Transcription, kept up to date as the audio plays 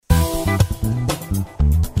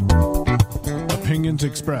opinions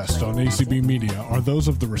expressed on ACB Media are those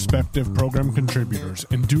of the respective program contributors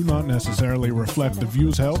and do not necessarily reflect the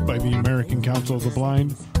views held by the American Council of the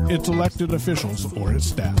Blind, its elected officials, or its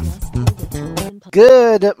staff.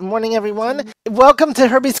 Good morning, everyone. Welcome to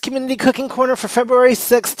Herbies Community Cooking Corner for February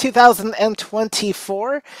 6,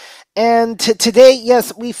 2024. And today,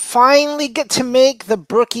 yes, we finally get to make the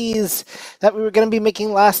brookies that we were going to be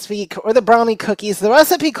making last week, or the brownie cookies. The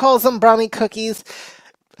recipe calls them brownie cookies.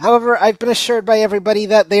 However, I've been assured by everybody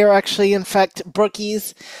that they are actually, in fact,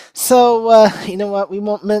 brookies. So, you know what? We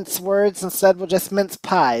won't mince words. Instead, we'll just mince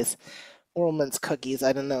pies. Or we'll mince cookies.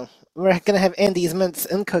 I don't know. We're going to have Andy's mince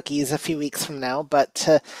and cookies a few weeks from now, but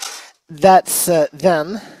that's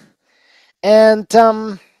then. And,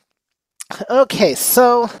 okay,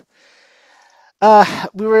 so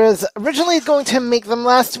we were originally going to make them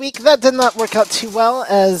last week. That did not work out too well,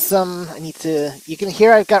 as you can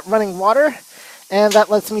hear I've got running water, and that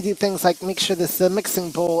lets me do things like make sure this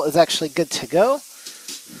mixing bowl is actually good to go.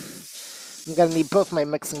 I'm going to need both my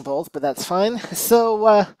mixing bowls, but that's fine.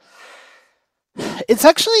 So, it's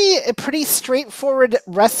actually a pretty straightforward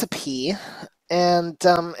recipe, and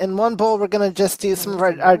in one bowl we're going to just do some of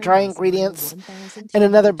our dry ingredients. In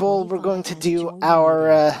another bowl we're going to do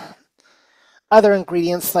our other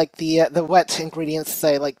ingredients, like the wet ingredients,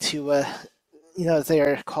 as I like to, as they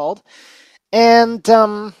are called. And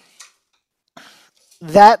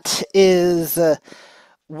that is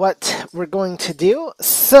what we're going to do.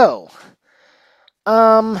 So,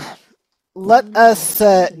 let us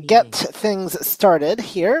get things started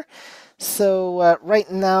here. So right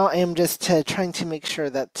now I am just trying to make sure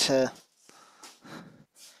that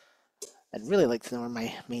I'd really like to know where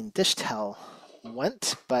my main dish towel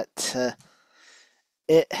went, but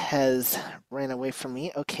it has ran away from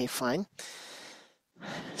me. Okay, fine.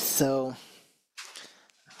 So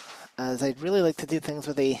as I'd really like to do things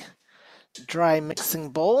with a dry mixing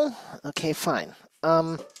bowl. Okay, fine.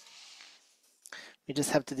 We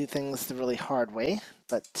just have to do things the really hard way,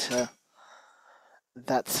 but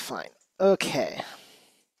that's fine. Okay.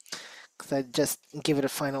 Because I just give it a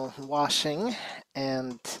final washing,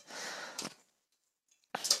 and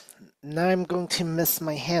now I'm going to miss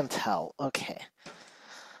my hand towel. Okay.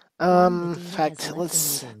 In fact,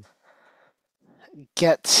 let's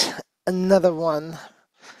get another one.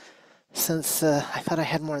 Since I thought I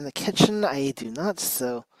had more in the kitchen, I do not,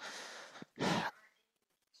 so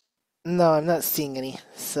no, I'm not seeing any,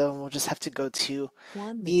 so we'll just have to go to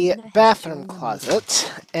the bathroom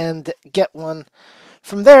closet and get one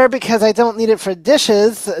from there, because I don't need it for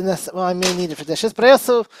dishes. Well, I may need it for dishes, but I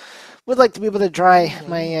also would like to be able to dry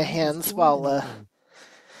my hands while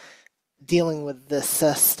dealing with this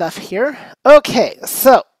stuff here. Okay,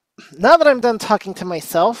 so now that I'm done talking to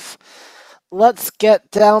myself, let's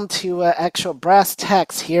get down to actual brass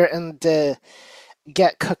tacks here and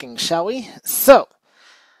get cooking, shall we? So,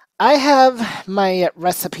 I have my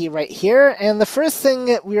recipe right here, and the first thing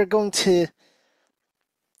that we are going to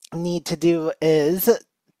need to do is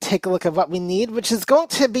take a look at what we need, which is going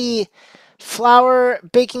to be flour,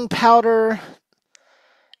 baking powder,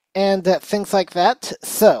 and things like that.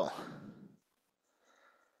 So,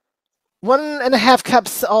 1.5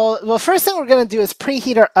 cups. Well, first thing we're going to do is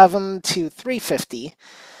preheat our oven to 350.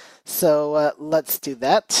 So let's do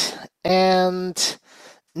that. And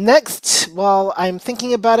next, while I'm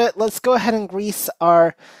thinking about it, let's go ahead and grease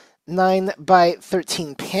our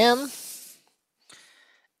 9x13 pan.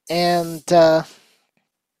 And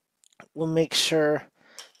we'll make sure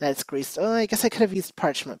that it's greased. Oh, I guess I could have used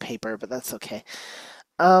parchment paper, but that's okay.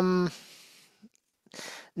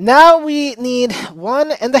 Now we need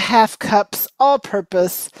 1.5 cups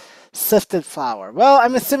all-purpose sifted flour. Well,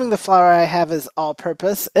 I'm assuming the flour I have is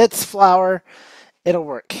all-purpose. It's flour. It'll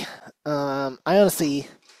work. I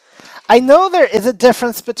know there is a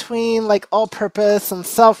difference between like all-purpose and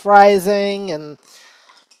self-rising and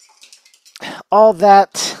all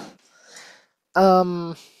that.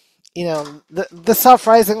 The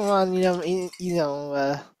self-rising one,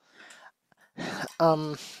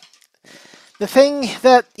 the thing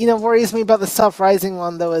that worries me about the self-rising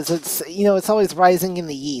one though is it's always rising in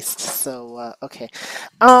the yeast. So okay.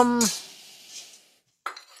 Now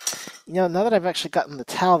that I've actually gotten the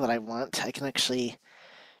towel that I want, I can actually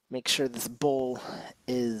make sure this bowl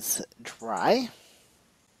is dry.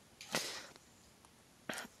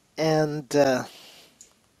 And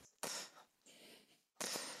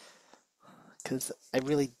because I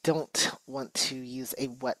really don't want to use a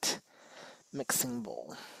wet mixing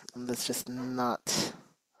bowl. And that's just not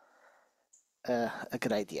a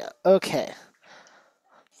good idea. Okay.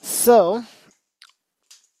 So,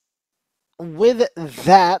 with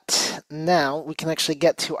that, now we can actually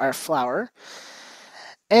get to our flour.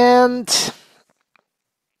 And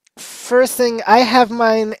first thing, I have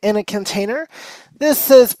mine in a container. This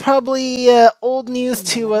is probably old news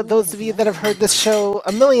to those of you that have heard this show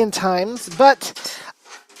a million times, but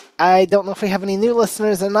I don't know if we have any new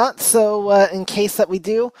listeners or not, so in case that we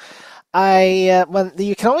do,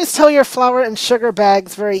 you can always tell your flour and sugar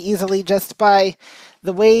bags very easily just by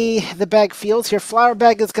the way the bag feels. Your flour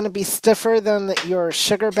bag is going to be stiffer than your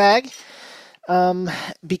sugar bag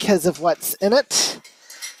because of what's in it,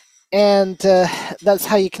 and that's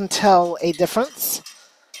how you can tell a difference.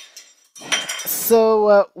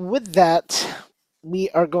 So with that, we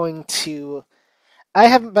are going to.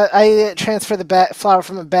 I transfer the flour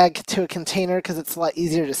from a bag to a container because it's a lot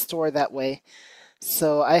easier to store that way.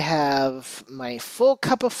 So I have my full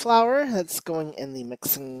cup of flour that's going in the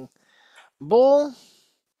mixing bowl,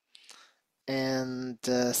 and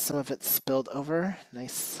some of it spilled over.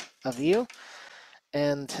 Nice of you.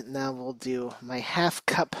 And now we'll do my half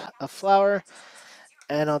cup of flour,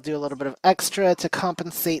 and I'll do a little bit of extra to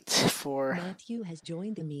compensate for Matthew has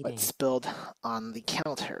joined the meeting. what spilled on the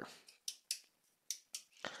counter.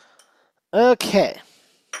 Okay.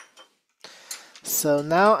 So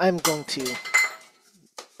now I'm going to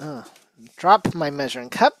drop my measuring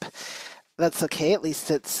cup. That's okay, at least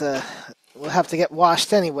it's we'll have to get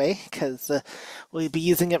washed anyway, because we'll be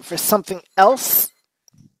using it for something else.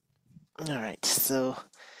 Alright, so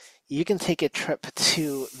you can take a trip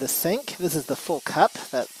to the sink. This is the full cup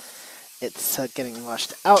that it's getting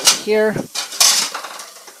washed out here.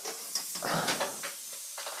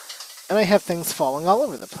 And I have things falling all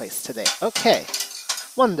over the place today. Okay,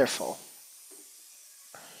 wonderful.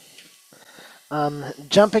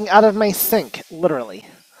 Jumping out of my sink, literally.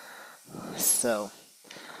 So,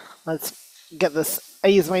 let's get this. I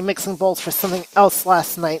used my mixing bowls for something else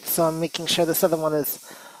last night, so I'm making sure this other one is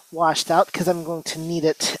washed out, because I'm going to need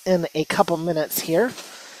it in a couple minutes here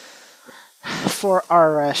for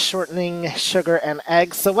our shortening, sugar, and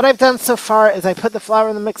eggs. So what I've done so far is I put the flour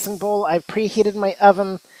in the mixing bowl, I've preheated my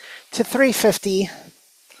oven to 350,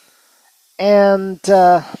 and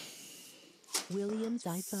William's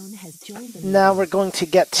iPhone has joined the now we're going to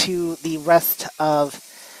get to the rest of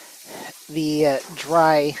the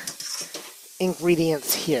dry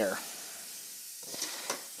ingredients here.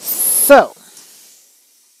 So,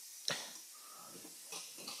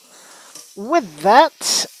 with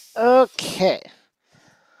that, okay.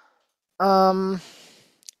 And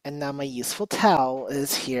now my useful towel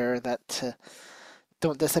is here that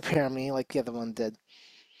don't disappear on me like the other one did.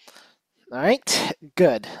 Alright,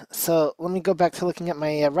 good. So let me go back to looking at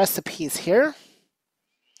my recipes here.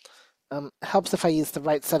 Helps if I use the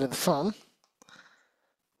right side of the phone.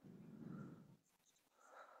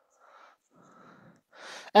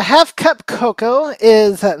 A half cup cocoa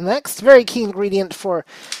is next. Very key ingredient for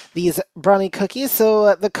these brownie cookies.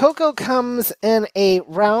 So the cocoa comes in a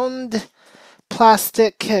round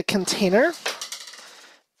plastic container.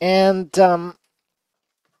 And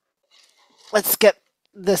let's get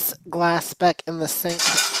this glass back in the sink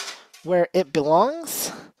where it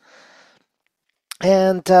belongs.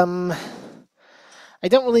 And I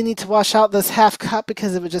don't really need to wash out this half cup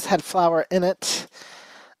because it just had flour in it.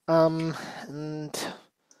 And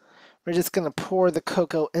we're just going to pour the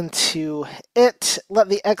cocoa into it, let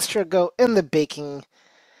the extra go in the baking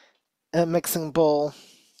mixing bowl.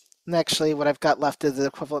 And actually, what I've got left is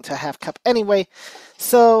equivalent to a half cup anyway.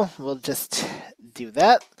 So we'll just do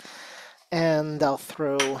that. And I'll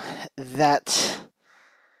throw that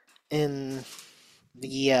in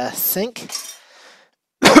the sink.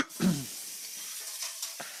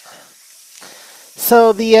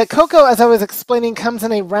 So the cocoa, as I was explaining, comes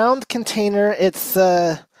in a round container. It's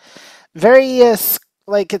very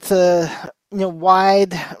like it's a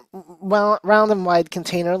wide, round and wide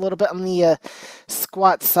container, a little bit on the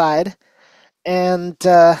squat side, and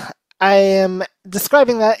I am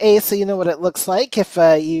describing that A, so you know what it looks like if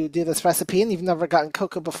you do this recipe and you've never gotten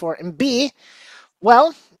cocoa before, and B,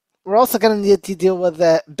 well, we're also going to need to deal with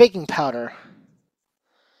baking powder.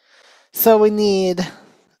 So we need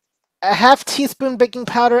a half teaspoon baking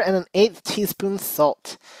powder and an 1/8 teaspoon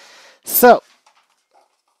salt. So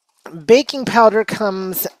baking powder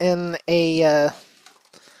comes in a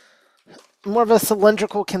more of a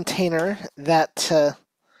cylindrical container that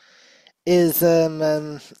is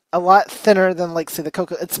a lot thinner than, like, say, the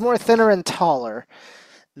cocoa. It's more thinner and taller.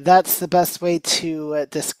 That's the best way to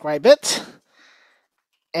describe it.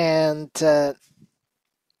 And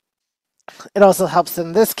it also helps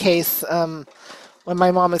in this case. When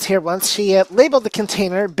my mom was here once, she labeled the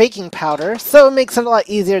container baking powder, so it makes it a lot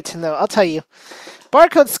easier to know. I'll tell you,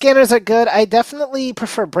 barcode scanners are good. I definitely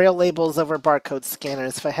prefer braille labels over barcode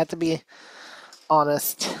scanners, if I had to be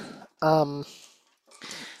honest. Of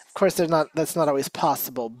course, that's not always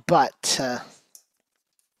possible, but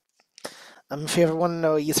if you ever want to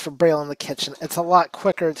know a use for Braille in the kitchen, it's a lot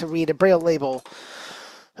quicker to read a Braille label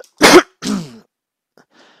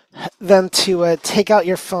than to take out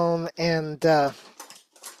your phone and find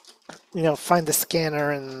the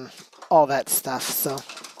scanner and all that stuff. So,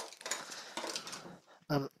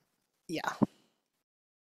 yeah.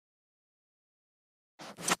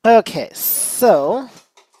 Okay, so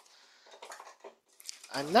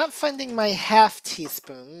I'm not finding my half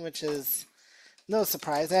teaspoon, which is no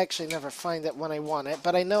surprise. I actually never find it when I want it,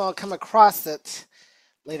 but I know I'll come across it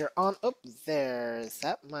later on. Oh, there's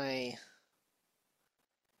that my...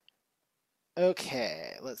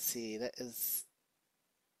 Okay, let's see. That is...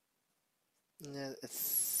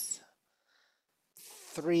 It's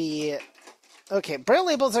 3... Okay, Braille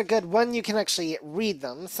labels are good when you can actually read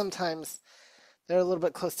them. Sometimes they're a little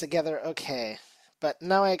bit close together. Okay, but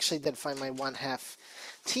now I actually did find my 1/2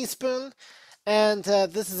 teaspoon. And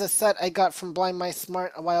this is a set I got from Blind My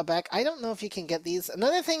Smart a while back. I don't know if you can get these.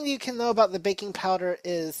 Another thing you can know about the baking powder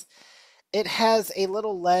is it has a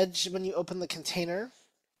little ledge when you open the container.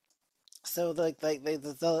 So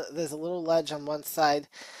there's a little ledge on one side,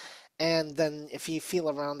 and then if you feel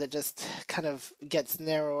around, it just kind of gets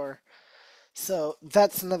narrower. So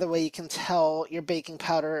that's another way you can tell your baking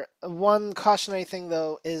powder. One cautionary thing,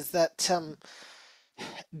 though, is that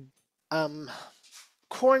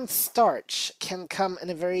cornstarch can come in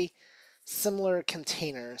a very similar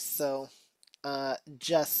container, so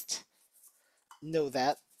just know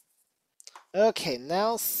that. Okay,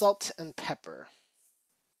 now salt and pepper.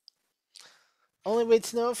 Only way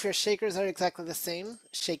to know if your shakers are exactly the same,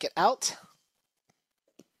 shake it out.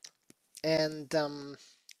 And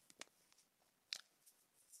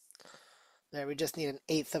there, we just need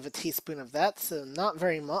 1/8 of a teaspoon of that, so not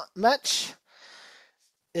very much.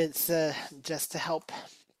 It's just to help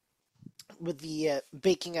with the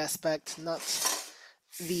baking aspect, not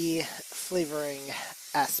the flavoring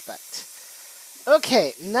aspect.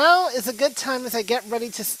 Okay, now is a good time as I get ready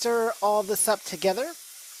to stir all this up together.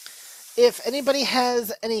 If anybody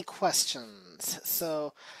has any questions,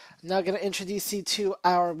 so I'm now going to introduce you to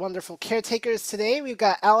our wonderful caretakers today. We've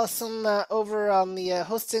got Allison over on the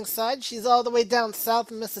hosting side. She's all the way down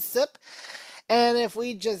south in Mississippi. And if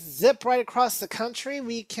we just zip right across the country,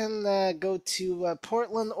 we can go to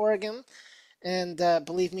Portland, Oregon. And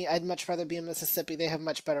believe me, I'd much rather be in Mississippi. They have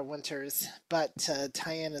much better winters. But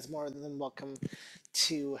Tyann is more than welcome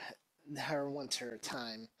to her winter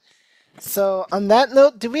time. So, on that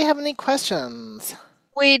note, do we have any questions?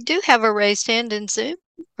 We do have a raised hand in Zoom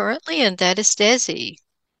currently, and that is Desi.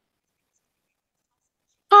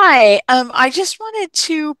 Hi, I just wanted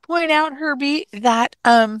to point out, Herbie, that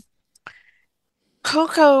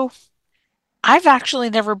cocoa, I've actually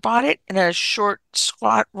never bought it in a short,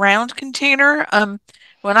 squat, round container.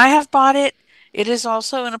 When I have bought it, it is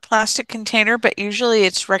also in a plastic container, but usually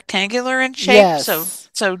it's rectangular in shape. Yes.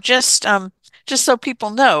 So just so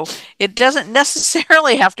people know, it doesn't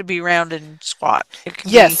necessarily have to be round and squat. It can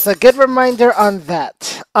Yes, a good reminder on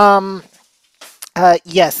that.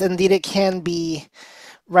 Yes, indeed, it can be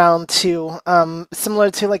round too.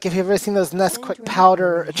 Similar to like if you've ever seen those Nesquik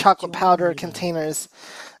powder, chocolate powder containers.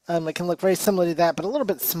 It can look very similar to that, but a little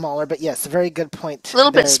bit smaller. But yes, a very good point. A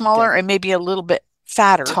little bit smaller and maybe a little bit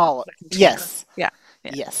fatter. Taller. Yes. Yeah.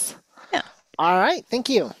 Yes. Yeah. All right. Thank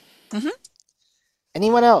you. Mm-hmm.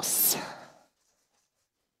 Anyone else?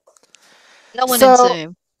 No one in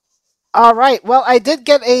Zoom. All right. Well, I did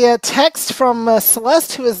get a text from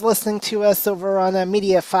Celeste, who is listening to us over on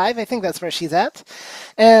Media 5. I think that's where she's at.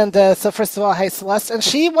 And so first of all, hi, Celeste. And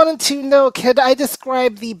she wanted to know, could I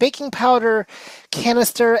describe the baking powder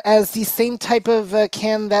canister as the same type of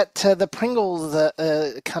can that the Pringles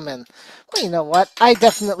come in? Well, you know what? I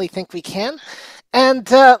definitely think we can.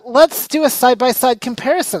 And let's do a side-by-side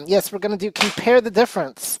comparison. Yes, we're going to do compare the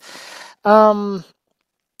difference.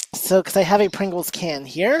 So, because I have a Pringles can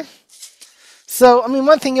here. So, I mean,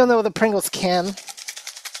 one thing you'll know with a Pringles can.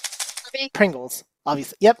 Pringles,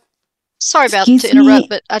 obviously. Yep. Sorry about to interrupt,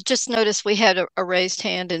 but I just noticed we had a raised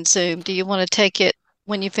hand in Zoom. Do you want to take it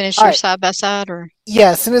when you finish your side-by-side? Or?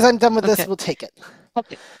 Yeah, as soon as I'm done with this, we'll take it.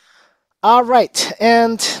 Okay. All right.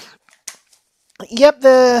 And, yep,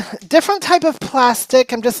 the different type of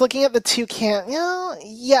plastic. I'm just looking at the two can.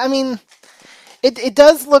 Yeah, I mean... It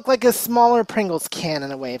does look like a smaller Pringles can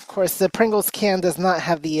in a way. Of course, the Pringles can does not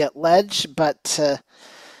have the ledge, but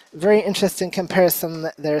very interesting comparison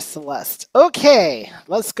there, Celeste. Okay,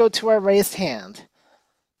 let's go to our raised hand.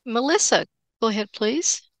 Melissa, go ahead,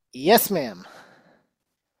 please. Yes, ma'am.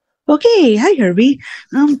 Okay, hi Herbie.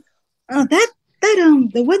 That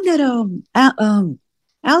the one that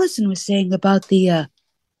Allison was saying about the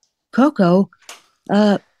cocoa.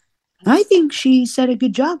 I think she said a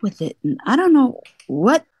good job with it. And I don't know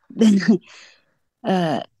what.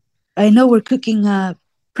 uh, I know we're cooking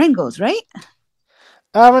Pringles, right?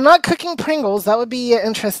 We're not cooking Pringles. That would be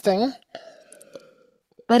interesting.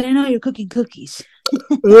 But I know you're cooking cookies.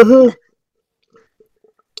 Mm-hmm.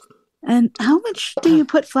 And how much do you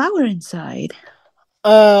put flour inside?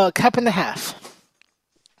 Cup and a half.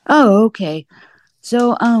 Oh, okay.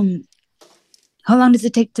 So, how long does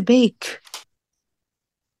it take to bake?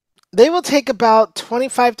 They will take about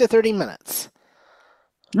 25 to 30 minutes.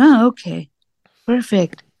 Oh, okay.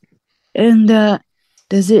 Perfect. And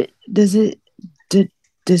does it does it d-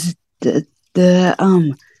 does the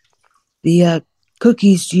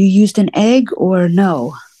cookies, do you use an egg or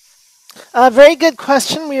no? Very good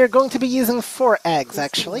question. We are going to be using 4 eggs,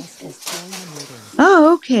 actually.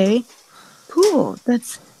 Oh, okay. Cool.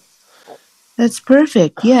 That's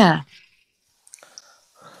perfect. Yeah.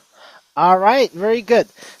 All right, very good.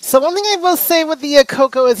 So one thing I will say with the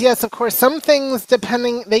cocoa is, yes, of course, some things,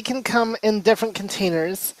 depending, they can come in different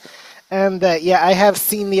containers. And yeah, I have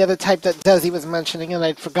seen the other type that Desi was mentioning, and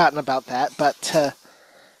I'd forgotten about that. But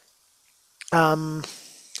I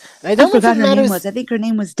I don't know if it forgot her name matters. was. I think her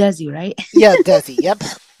name was Desi, right? Yeah, Desi. Yep.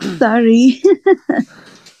 Sorry.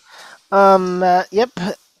 Yep.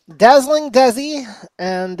 Dazzling Desi,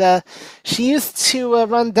 and she used to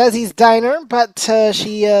run Desi's Diner, but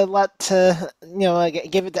she gave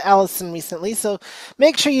it to Allison recently. So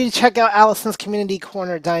make sure you check out Allison's Community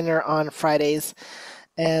Corner Diner on Fridays.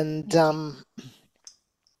 And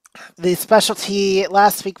the specialty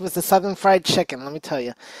last week was the Southern Fried Chicken. Let me tell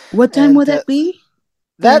you. What time will And that be?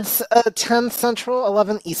 that's 10 Central,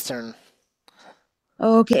 11 Eastern.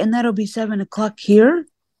 Oh, okay, and that'll be 7 o'clock here.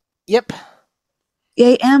 Yep.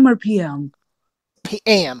 A.M. or P.M.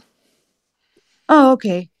 AM. Oh,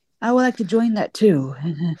 okay. I would like to join that too.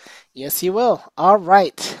 Yes, you will. All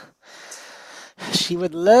right. She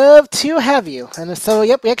would love to have you. And so,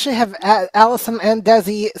 yep, we actually have Allison and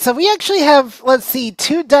Desi. So we actually have, let's see,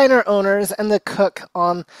 2 diner owners and the cook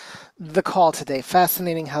on the call today.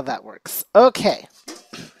 Fascinating how that works. Okay.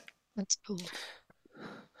 That's cool.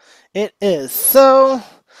 It is. So,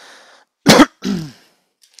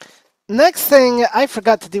 next thing I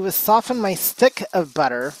forgot to do was soften my stick of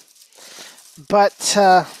butter. But,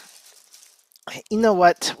 you know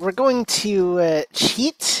what? We're going to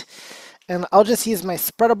cheat. And I'll just use my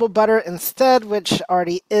spreadable butter instead, which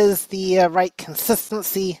already is the right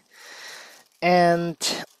consistency. And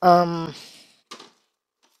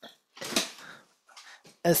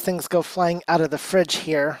as things go flying out of the fridge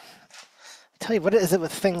here, I tell you, what is it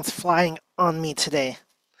with things flying on me today?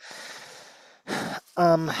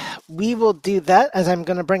 We will do that as I'm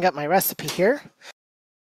going to bring up my recipe here.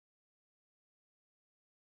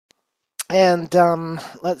 And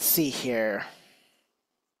let's see here.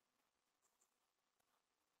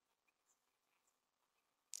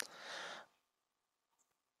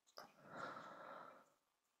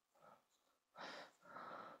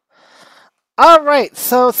 All right,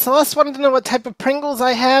 so Celeste wanted to know what type of Pringles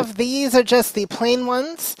I have. These are just the plain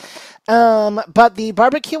ones, but the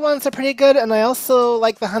barbecue ones are pretty good, and I also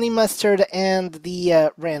like the honey mustard and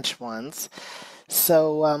the ranch ones.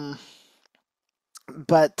 So,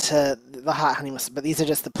 but the hot honey mustard. But these are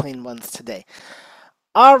just the plain ones today.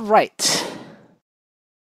 All right.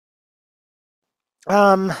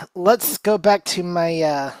 Let's go back to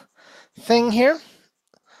my thing here.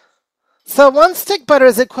 So 1 stick butter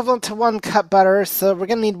is equivalent to 1 cup butter. So we're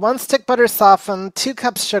gonna need 1 stick butter softened, 2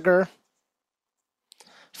 cups sugar,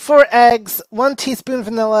 4 eggs, 1 teaspoon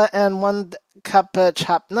vanilla, and 1 cup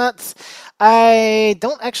chopped nuts. I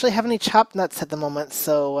don't actually have any chopped nuts at the moment,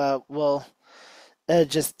 so we'll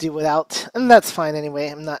just do without, and that's fine anyway.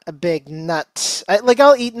 I'm not a big nut.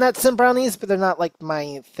 I'll eat nuts and brownies, but they're not like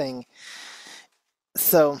my thing.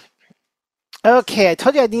 So, okay, I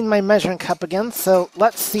told you I need my measuring cup again. So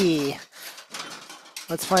let's see.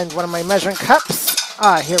 Let's find one of my measuring cups.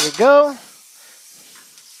 Here we go.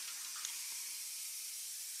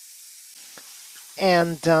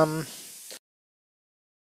 And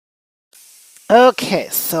okay,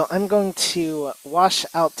 so I'm going to wash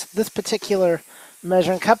out this particular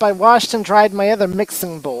measuring cup. I washed and dried my other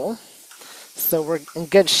mixing bowl. So we're in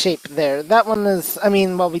good shape there. That one is,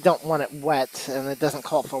 well, we don't want it wet, and it doesn't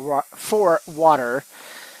call for water,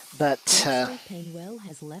 but... Painwell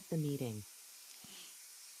has left the meeting.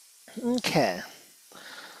 Okay.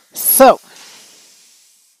 So,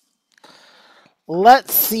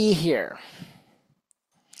 let's see here.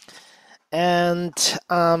 And,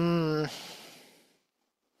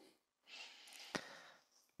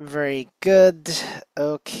 Very good.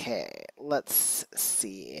 Okay, let's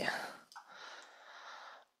see.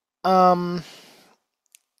 I'm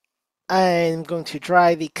going to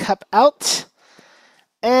dry the cup out.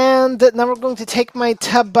 And now we're going to take my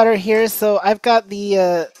tub butter here. So I've got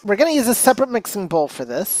the, we're going to use a separate mixing bowl for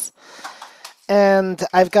this. And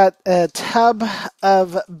I've got a tub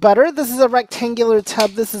of butter. This is a rectangular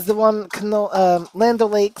tub. This is the one, Land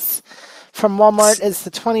O'Lakes from Walmart. It's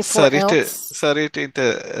the 24 ounce. Sorry to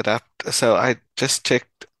interrupt. So I just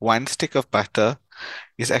checked. 1 stick of butter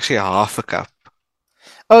is actually half a cup.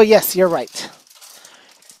 Oh, yes, you're right.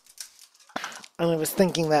 And I was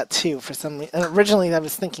thinking that too for some reason. Originally, I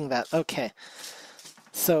was thinking that. Okay.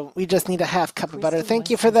 So we just need a half cup of butter. Thank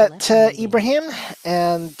you for that, Ibrahim.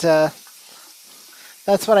 And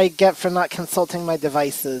that's what I get for not consulting my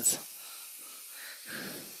devices.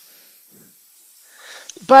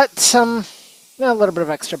 But a little bit of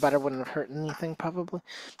extra butter wouldn't have hurt anything, probably.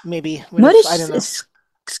 Maybe. I don't know.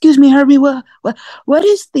 Excuse me, Herbie. What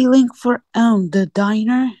is the link for the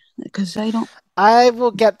diner? Because I don't. I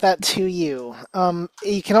will get that to you.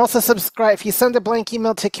 You can also subscribe if you send a blank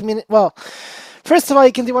email to community. Well, first of all,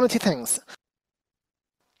 you can do one of two things.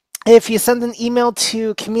 If you send an email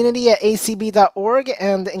to community@acb.org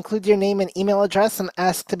and include your name and email address and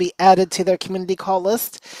ask to be added to their community call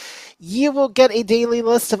list, you will get a daily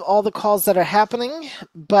list of all the calls that are happening.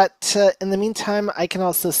 But in the meantime, I can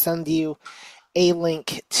also send you a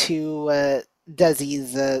link to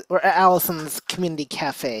Desi's or Allison's community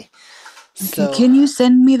cafe. Okay, So, can you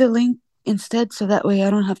send me the link instead so that way I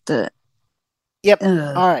don't have to. Yep.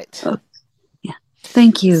 All right. Yeah.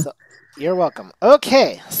 Thank you. So, you're welcome.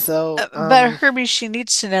 Okay. So. But Herbie, she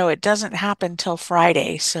needs to know it doesn't happen till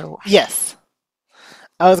Friday. So. Yes.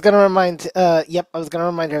 I was going to remind. I was going to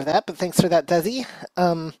remind her of that. But thanks for that, Desi.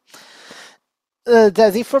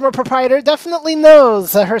 Desi, former proprietor, definitely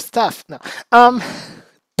knows her stuff. No.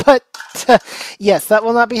 But yes, that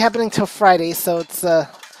will not be happening till Friday. So it's.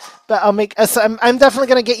 But I'll make. So I'm definitely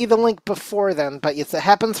going to get you the link before then. But yes, it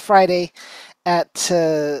happens Friday at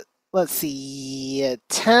let's see,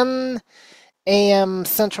 10 a.m.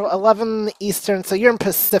 Central, 11 Eastern. So you're in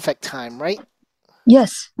Pacific time, right?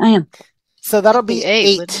 Yes, I am. So that'll be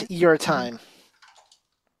 8 8 your time.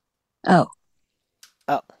 Oh.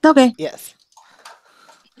 Oh. Okay. Yes.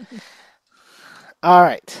 All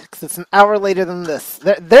right, because it's an hour later than this.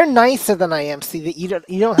 They're nicer than I am. See that you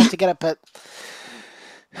don't have to get up at.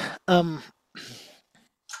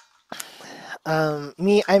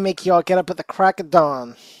 Me, I make y'all get up at the crack of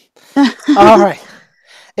dawn. All right.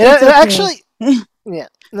 It okay. Actually, yeah.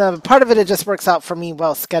 No, part of it just works out for me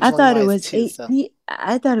well scheduling. I thought it was too, 8. So.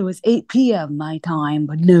 I thought it was 8 p.m. my time,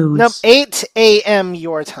 but no. Nope, 8 a.m.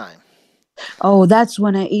 your time. Oh, that's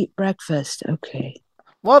when I eat breakfast. Okay.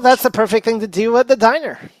 Well, that's the perfect thing to do at the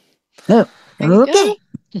diner. Oh, okay.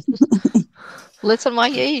 Listen while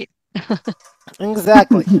you eat.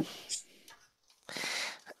 Exactly.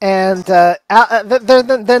 And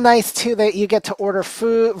they're nice too. That you get to order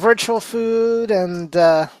food, virtual food, and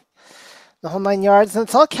the whole 9 yards, and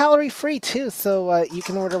it's all calorie free too. So you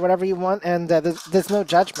can order whatever you want, and there's no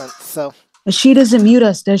judgment. So she doesn't mute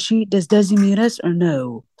us, does she? Does he mute us or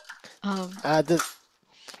no?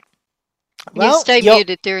 You stay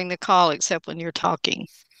muted during the call, except when you're talking.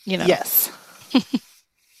 You know. Yes.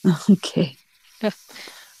 Okay.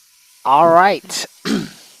 All right.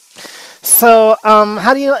 So,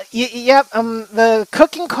 how do you? Yep. The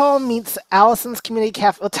cooking call meets Allison's community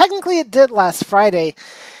cafe. Well, technically, it did last Friday.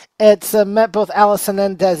 It's met both Allison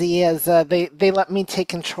and Desi as they let me take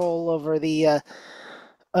control over the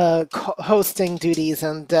hosting duties,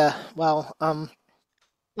 and it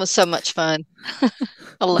was so much fun.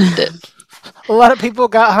 I loved it. A lot of people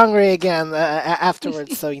got hungry again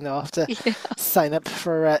afterwards, so I'll have to sign up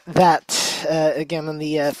for that again in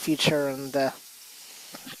the future. And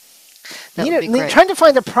trying to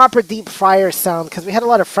find a proper deep fryer sound because we had a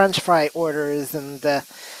lot of French fry orders, and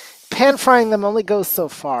pan frying them only goes so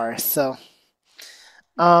far. So,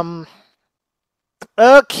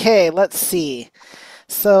 okay, let's see.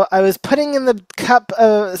 So I was putting in the cup.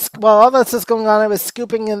 While all this is going on, I was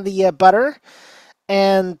scooping in the butter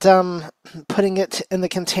and putting it in the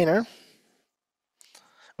container,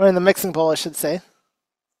 or in the mixing bowl, I should say.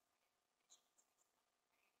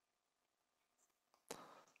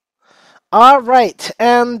 All right,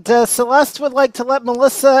 and Celeste would like to let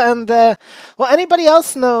Melissa and anybody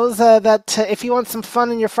else knows that if you want some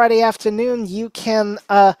fun in your Friday afternoon, you can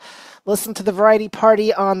listen to the Variety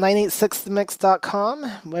Party on 986themix.com,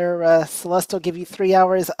 where Celeste will give you 3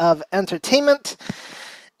 hours of entertainment.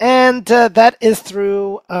 And that is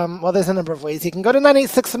through, well, there's a number of ways. You can go to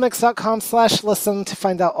 986mx.com/listen to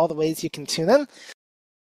find out all the ways you can tune in.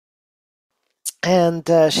 And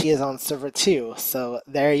she is on server 2, so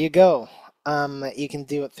there you go. You can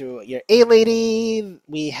do it through your A-Lady.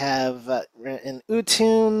 We have in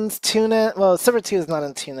Utunes, TuneIn. Well, server 2 is not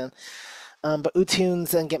in TuneIn, but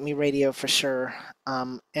Utunes and Get Me Radio for sure.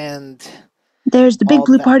 And there's the Big all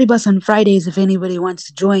Blue that. Party Bus on Fridays if anybody wants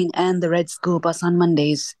to join, and the Red School Bus on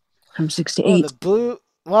Mondays from 6 to 8. The blue.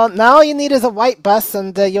 Well, now all you need is a white bus,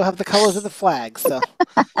 and you'll have the colors of the flag. So,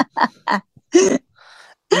 and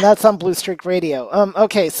that's on Blue Streak Radio.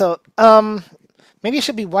 Okay, so maybe it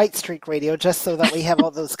should be White Streak Radio, just so that we have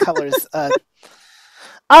all those colors. All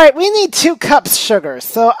right, we need 2 cups sugar,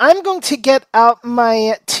 so I'm going to get out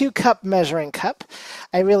my 2-cup measuring cup.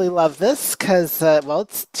 I really love this because, well,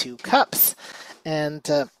 it's 2 cups, and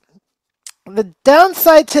the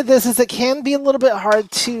downside to this is it can be a little bit hard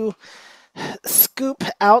to scoop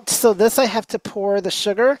out, so this I have to pour the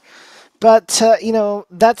sugar, but you know,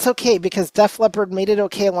 that's okay because Def Leppard made it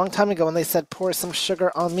okay a long time ago when they said pour some sugar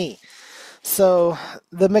on me. So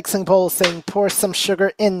the mixing bowl is saying pour some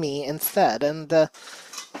sugar in me instead, and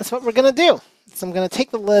that's what we're gonna do. So I'm gonna take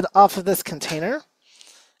the lid off of this container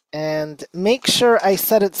and make sure I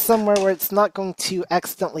set it somewhere where it's not going to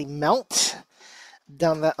accidentally melt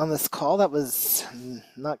down that on this call. That was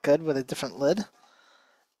not good with a different lid.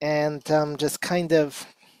 And just kind of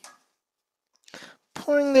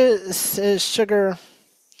pouring the sugar.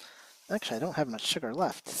 Actually, I don't have much sugar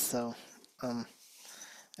left, so I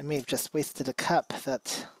may have just wasted a cup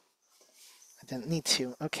that I didn't need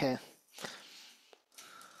to. Okay.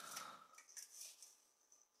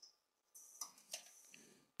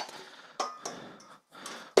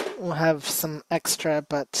 We'll have some extra,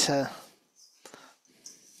 but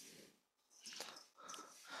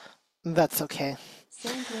that's okay.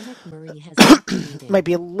 Might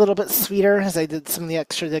be a little bit sweeter as I did some of the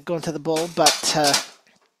extra that go into the bowl, but I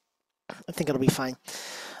think it'll be fine.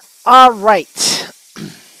 All right.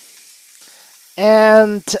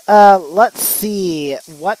 And let's see.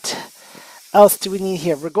 What else do we need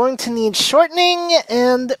here? We're going to need shortening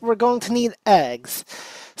and we're going to need eggs.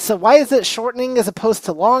 So why is it shortening as opposed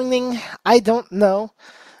to longing? I don't know.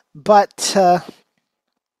 But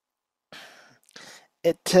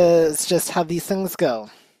it is just how these things go.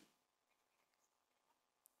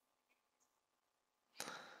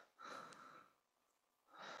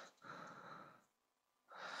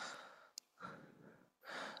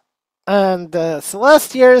 And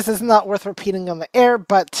Celeste, yours is not worth repeating on the air,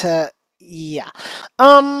 but yeah.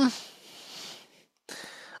 On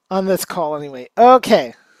this call anyway.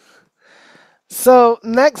 Okay. So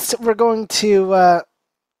next we're going to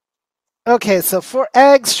okay, so for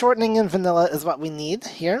eggs, shortening and vanilla is what we need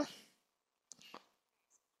here.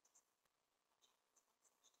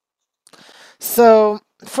 So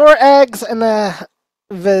 4 eggs and a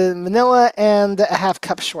vanilla and a half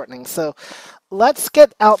cup shortening. So let's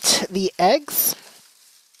get out the eggs.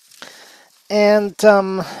 And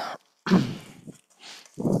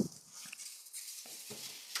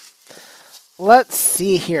let's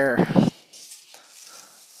see here.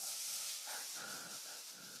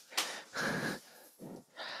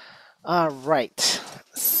 All right.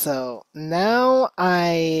 So now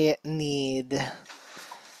I need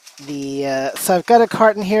the so I've got a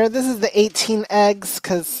carton here. This is the 18 eggs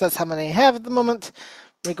because that's how many I have at the moment.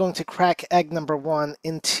 We're going to crack egg number 1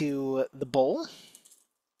 into the bowl.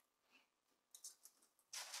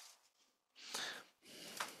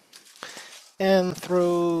 And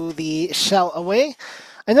throw the shell away.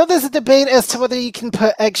 I know there's a debate as to whether you can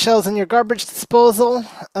put eggshells in your garbage disposal.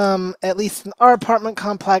 At least in our apartment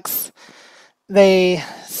complex, they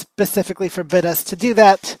specifically forbid us to do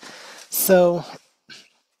that. So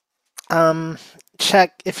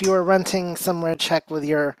check if you are renting somewhere, check with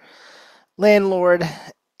your landlord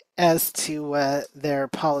as to their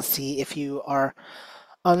policy if you are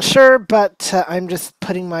unsure, but I'm just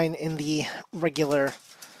putting mine in the regular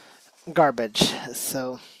garbage.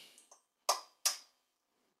 So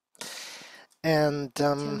and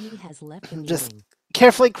just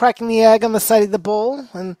carefully cracking the egg on the side of the bowl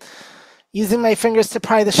and using my fingers to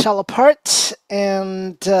pry the shell apart.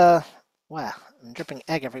 And wow, I'm dripping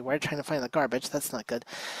egg everywhere trying to find the garbage. That's not good.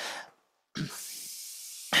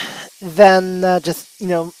 Then just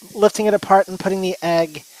lifting it apart and putting the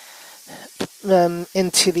egg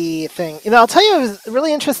into the thing. I'll tell you a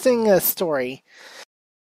really interesting story.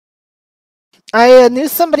 I knew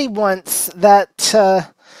somebody once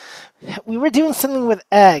that we were doing something with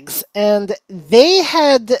eggs, and they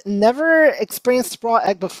had never experienced raw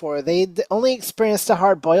egg before. They'd only experienced a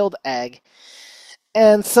hard-boiled egg.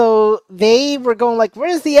 And so they were going like,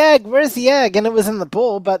 "Where's the egg? Where's the egg?" And it was in the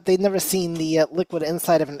bowl, but they'd never seen the liquid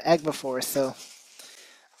inside of an egg before. So,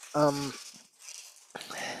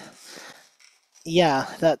 yeah,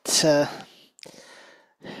 that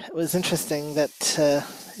was interesting. That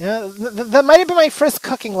that might have been my first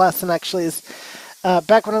cooking lesson. Actually, is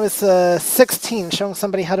back when I was 16, showing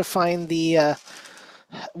somebody how to find the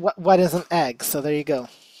what is an egg. So there you go.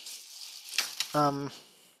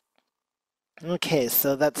 Okay,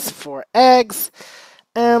 so that's for eggs.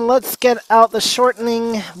 And let's get out the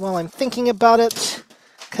shortening while I'm thinking about it,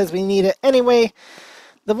 because we need it anyway.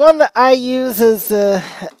 The one that I use is a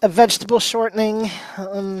vegetable shortening.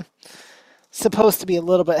 Supposed to be a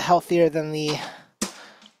little bit healthier than the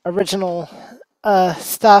original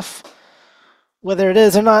stuff, whether it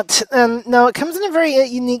is or not. And no, it comes in a very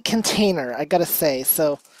unique container, I gotta say.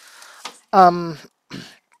 So,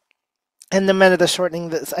 and the men of the shortening,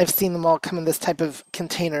 that I've seen them all come in this type of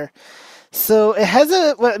container. So it has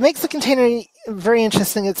what makes the container very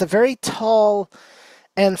interesting. It's a very tall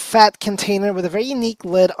and fat container with a very unique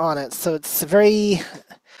lid on it. So it's the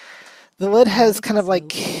lid has kind of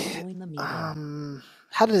like,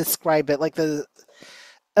 how to describe it? Like a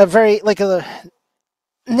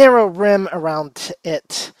narrow rim around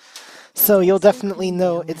it. So you'll definitely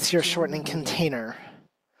know it's your shortening container.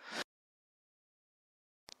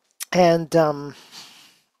 And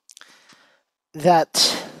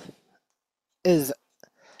that is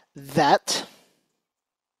that.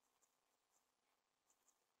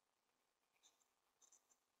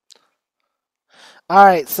 All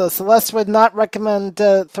right, so Celeste would not recommend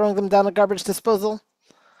throwing them down a garbage disposal.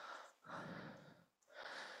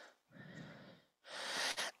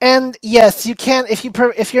 And yes, you can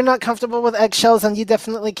if you're not comfortable with eggshells, then you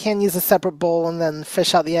definitely can use a separate bowl and then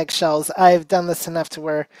fish out the eggshells. I've done this enough to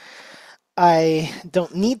where I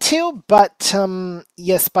don't need to, but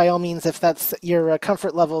yes, by all means, if that's your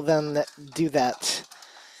comfort level, then do that.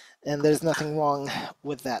 And there's nothing wrong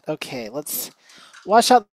with that. Okay, let's wash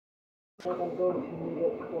out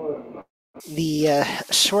the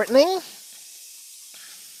shortening.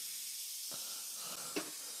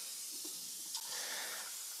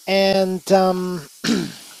 And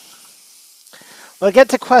we'll get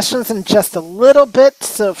to questions in just a little bit.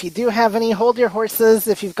 So if you do have any, hold your horses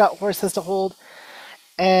if you've got horses to hold.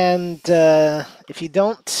 And if you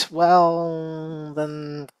don't, well,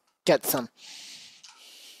 then get some.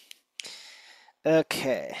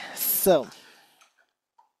 Okay, so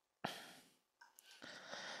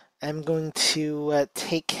I'm going to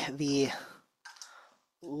take the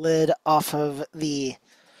lid off of the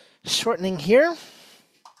shortening here.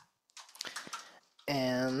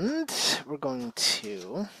 And we're going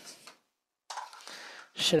to...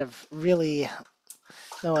 Should have really...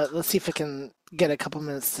 No, let's see if I can get a couple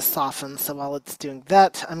minutes to soften. So while it's doing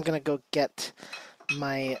that, I'm going to go get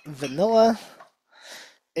my vanilla.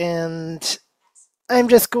 And I'm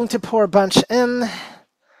just going to pour a bunch in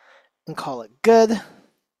and call it good.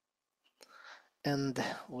 And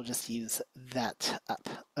we'll just use that up.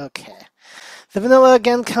 Okay. The vanilla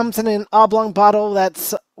again comes in an oblong bottle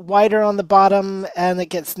that's wider on the bottom and it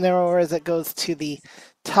gets narrower as it goes to the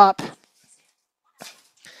top.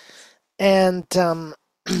 And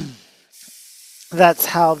that's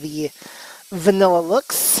how the vanilla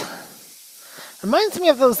looks. Reminds me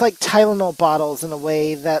of those like Tylenol bottles in a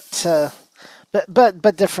way that,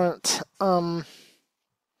 but different.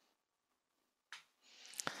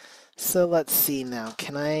 So let's see now.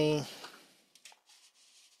 Can I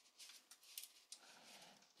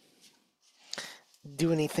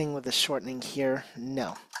do anything with the shortening here?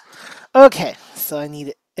 No. Okay, so I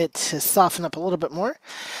need it to soften up a little bit more.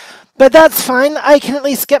 But that's fine. I can at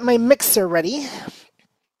least get my mixer ready.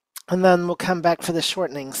 And then we'll come back for the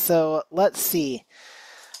shortening. So let's see.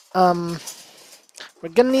 We're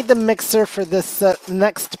going to need the mixer for this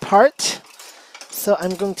next part. So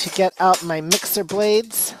I'm going to get out my mixer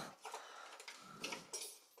blades.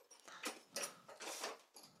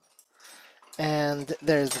 And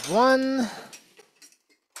there's one.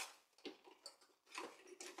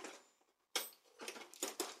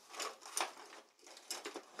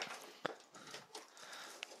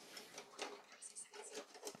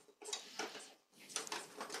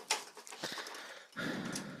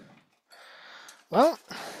 Well,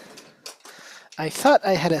 I thought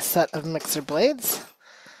I had a set of mixer blades.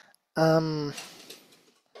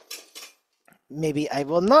 Maybe I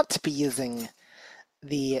will not be using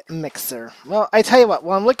the mixer. Well, I tell you what,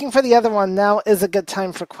 while I'm looking for the other one, now is a good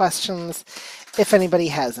time for questions, if anybody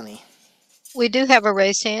has any. We do have a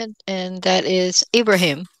raised hand, and that is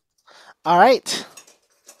Ibrahim. All right.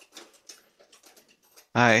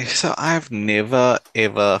 So I've never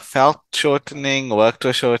ever felt shortening, worked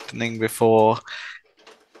with shortening before.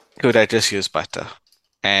 Could I just use butter?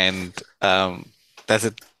 And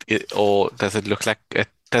does or does it look like it?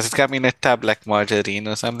 Does it come in a tub like margarine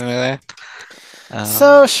or something like that?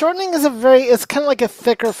 So shortening is it's kind of like a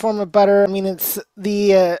thicker form of butter. I mean, it's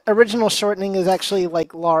the original shortening is actually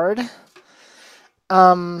like lard.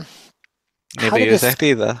 How Never to use dis- that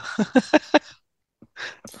either.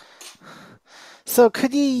 So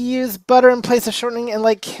could you use butter in place of shortening? And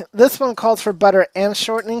like this one calls for butter and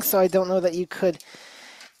shortening, so I don't know that you could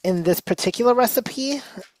in this particular recipe.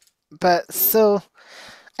 But so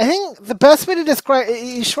I think the best way to describe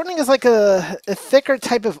shortening is like a thicker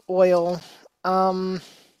type of oil.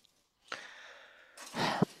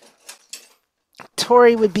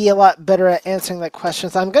 Tori would be a lot better at answering that question.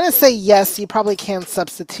 So I'm going to say yes, you probably can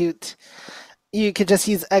substitute. You could just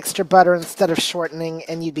use extra butter instead of shortening,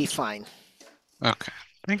 and you'd be fine. Okay,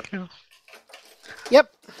 thank you.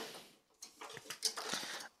 Yep.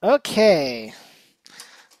 Okay.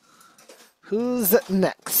 Who's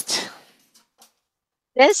next?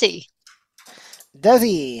 Desi.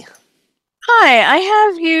 Desi. Hi, I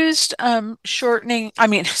have used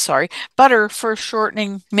butter for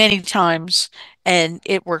shortening many times, and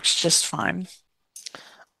it works just fine.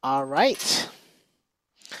 All right.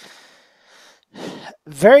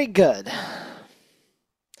 Very good.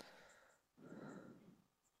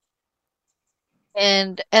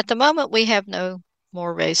 And at the moment, we have no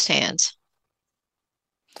more raised hands.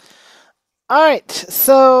 All right.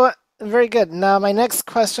 So, very good. Now, my next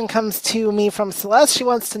question comes to me from Celeste. She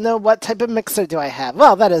wants to know what type of mixer do I have?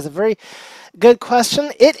 Well, that is a very good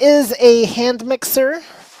question. It is a hand mixer,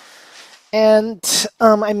 and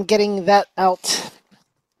I'm getting that out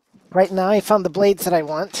right now. I found the blades that I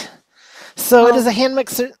want. So it is a hand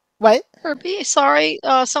mixer. What? Herbie, sorry,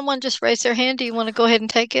 someone just raised their hand. Do you want to go ahead and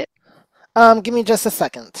take it? Give me just a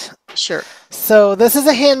second. Sure. So this is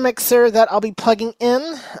a hand mixer that I'll be plugging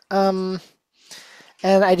in.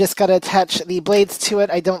 And I just got to attach the blades to it.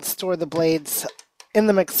 I don't store the blades in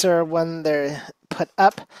the mixer when they're put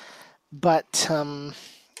up. But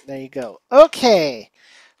there you go. Okay.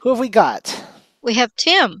 Who have we got? We have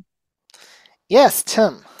Tim. Yes,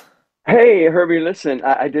 Tim. Hey, Herbie, listen,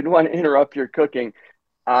 I didn't want to interrupt your cooking.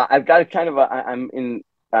 I've got a kind of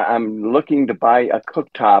I'm looking to buy a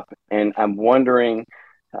cooktop, and I'm wondering,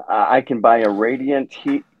 I can buy a radiant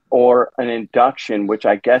heat or an induction, which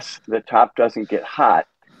I guess the top doesn't get hot.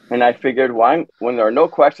 And I figured, when there are no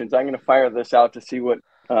questions, I'm going to fire this out to see what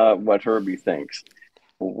Herbie thinks.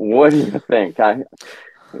 What do you think?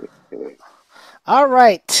 All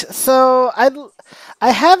right. So I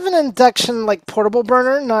have an induction like portable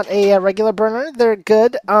burner, not a regular burner. They're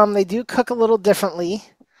good. They do cook a little differently.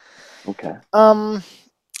 Okay.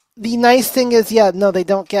 The nice thing is, yeah, no, they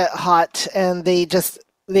don't get hot, and they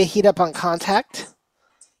heat up on contact.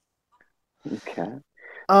 Okay.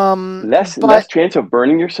 Less chance of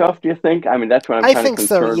burning yourself, do you think? I mean, that's what I'm kind of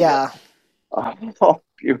concerned so, yeah. With. Oh,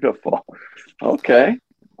 beautiful. Okay.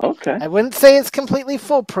 I wouldn't say it's completely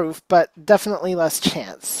foolproof, but definitely less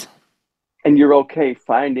chance. And you're okay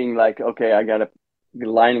finding I gotta be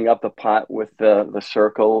lining up the pot with the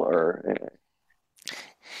circle or.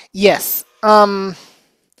 Yes.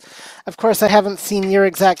 Of course, I haven't seen your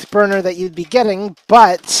exact burner that you'd be getting,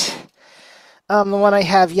 but the one I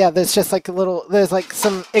have, yeah, there's just like there's like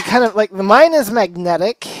some. It kind of like mine is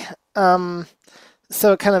magnetic, so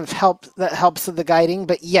it kind of helps with the guiding.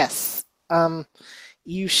 But yes,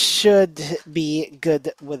 you should be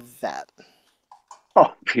good with that.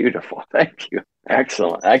 Oh, beautiful. Thank you.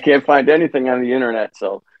 Excellent. I can't find anything on the internet,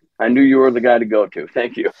 so I knew you were the guy to go to.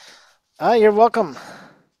 Thank you. You're welcome.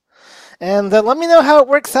 And let me know how it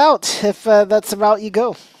works out if that's the route you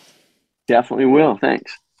go. Definitely will.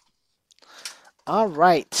 Thanks. All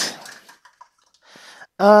right.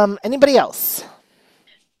 Anybody else?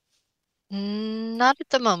 Not at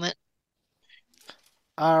the moment.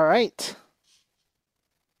 All right.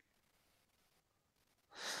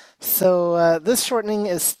 So this shortening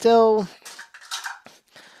is still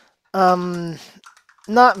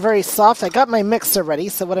not very soft. I got my mixer ready,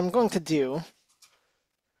 so what I'm going to do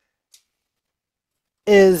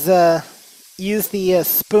is use the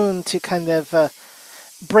spoon to kind of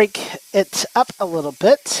break it up a little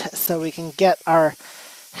bit so we can get our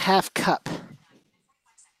half cup.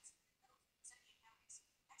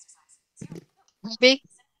 Herbie?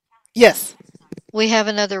 Yes. We have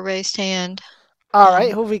another raised hand. All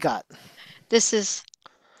right, who have we got? This is...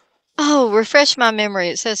 Oh, refresh my memory.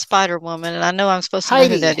 It says Spider Woman, and I know I'm supposed to know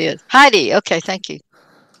who that is. Heidi. Okay, thank you.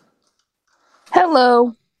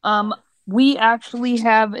 Hello. we actually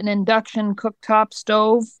have an induction cooktop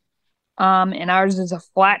stove, and ours is a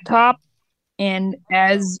flat top. And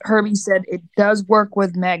as Herbie said, it does work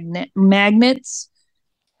with magnets,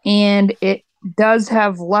 and it does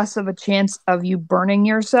have less of a chance of you burning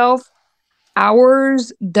yourself.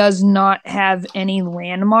 Ours does not have any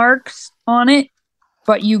landmarks on it,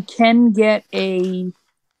 but you can get a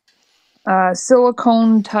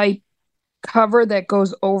silicone type cover that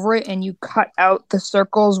goes over it, and you cut out the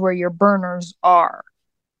circles where your burners are.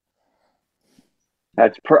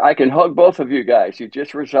 I can hug both of you guys. You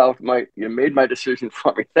just you made my decision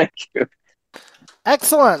for me. Thank you.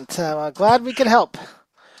 Excellent. Glad we could help.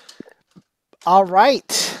 All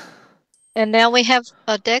right. And now we have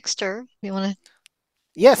Dexter. You want to?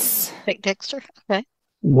 Yes. Take Dexter? Okay.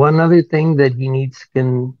 One other thing that he needs to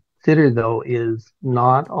consider, though, is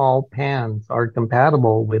not all pans are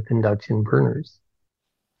compatible with induction burners.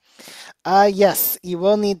 Yes, you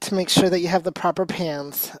will need to make sure that you have the proper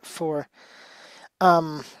pans for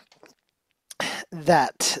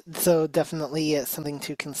that. So definitely something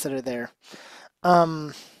to consider there.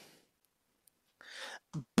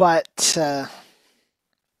 But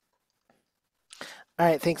all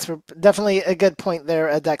right, thanks for definitely a good point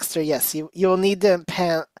there, Dexter. Yes, you will need to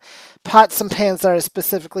pot some pans that are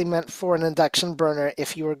specifically meant for an induction burner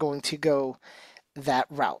if you are going to go that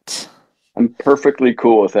route. I'm perfectly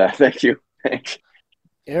cool with that. Thank you. Thanks.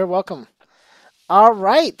 You're welcome. All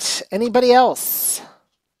right. Anybody else?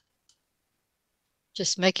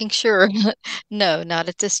 Just making sure. No, not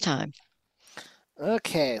at this time.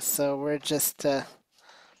 Okay, so we're just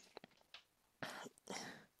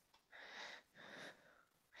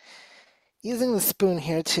using the spoon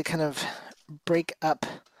here to kind of break up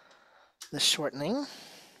the shortening.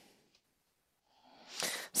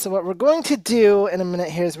 So what we're going to do in a minute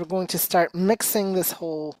here is we're going to start mixing this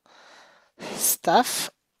whole stuff.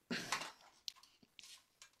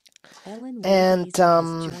 And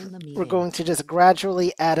we're going to just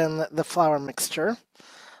gradually add in the flour mixture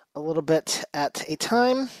a little bit at a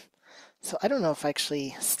time. So I don't know if I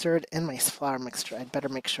actually stirred in my flour mixture. I'd better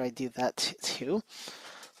make sure I do that too.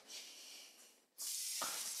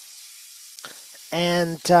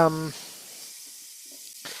 And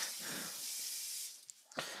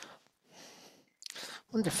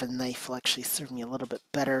wonder if a knife will actually serve me a little bit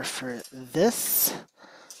better for this,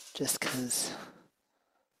 just because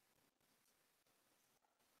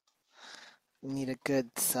we need a good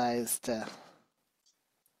sized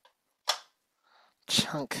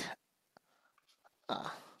chunk.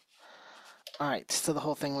 Alright, so the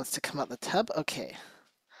whole thing wants to come out the tub. Okay.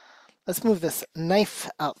 Let's move this knife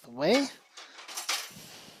out the way.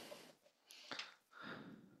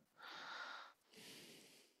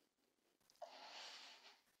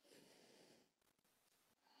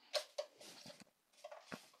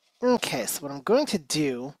 Okay, so what I'm going to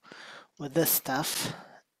do with this stuff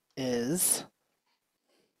is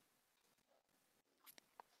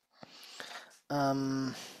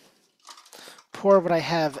pour what I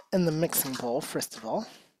have in the mixing bowl, first of all.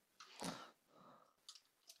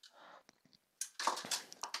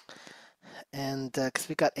 And because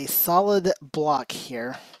we got a solid block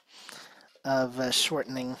here of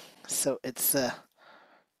shortening, so it's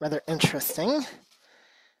rather interesting.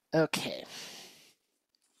 Okay.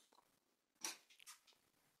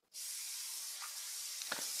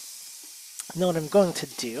 Now what I'm going to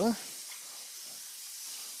do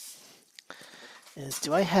is,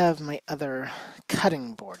 do I have my other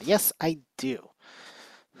cutting board? Yes, I do.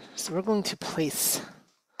 So we're going to place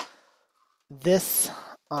this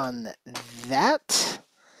on that.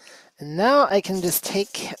 And now I can just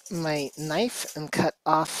take my knife and cut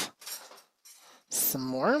off some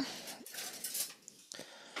more.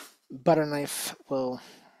 Butter knife will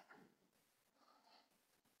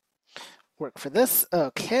work for this.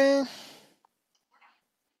 Okay.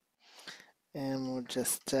 And we'll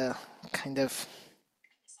just kind of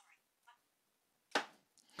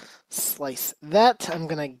slice that. I'm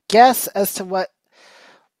going to guess as to what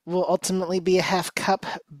will ultimately be a half cup,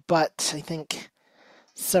 but I think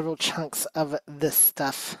several chunks of this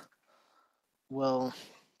stuff will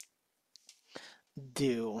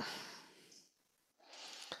do.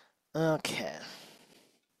 Okay.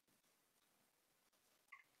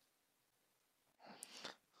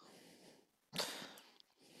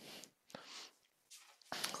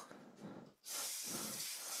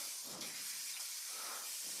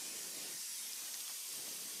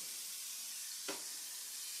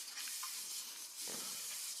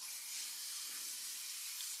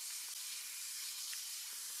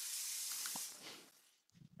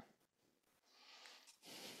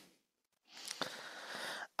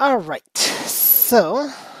 All right,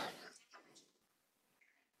 so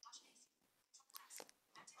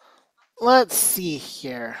let's see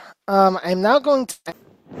here. I'm now going to.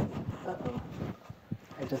 Uh-oh.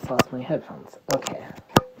 I just lost my headphones. Okay.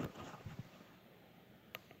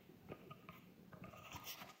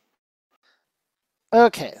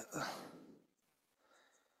 Okay.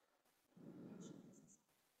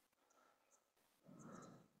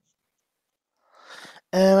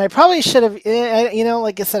 And I probably should have,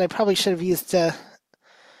 like I said, I probably should have used. I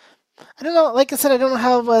don't know. Like I said, I don't know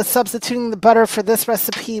how substituting the butter for this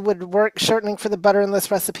recipe would work. Shortening for the butter in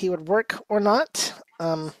this recipe would work or not.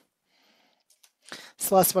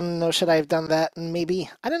 Celeste wanted to know should I have done that, and maybe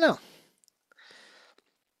I don't know.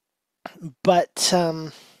 But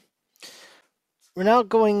we're now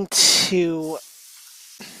going to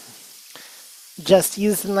just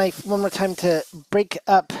use the knife one more time to break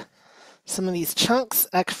up some of these chunks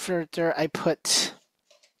after I put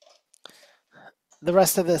the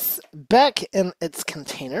rest of this back in its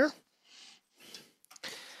container.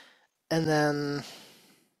 And then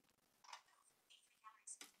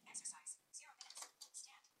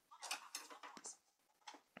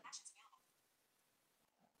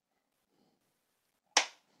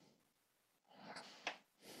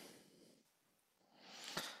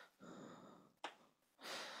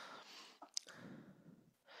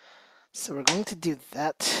so we're going to do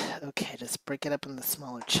that. Okay, just break it up into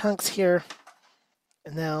smaller chunks here.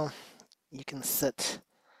 And now you can sit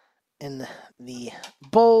in the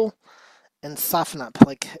bowl and soften up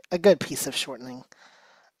like a good piece of shortening.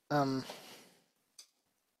 I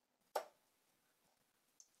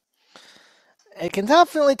can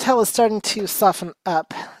definitely tell it's starting to soften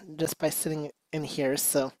up just by sitting in here,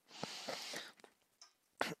 so.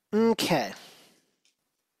 Okay.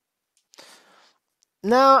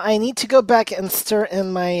 Now I need to go back and stir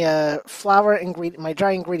in my my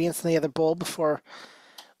dry ingredients in the other bowl before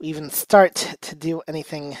we even start to do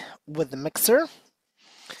anything with the mixer.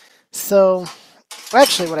 So,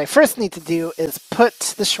 actually, what I first need to do is put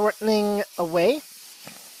the shortening away,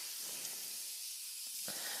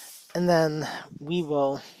 and then we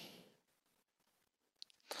will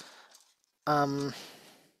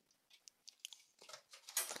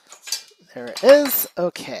there it is.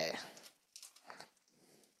 Okay.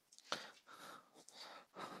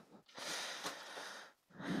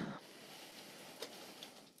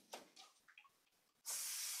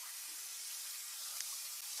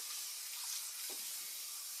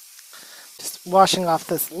 Just washing off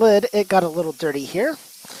this lid, it got a little dirty here.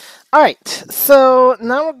 Alright, so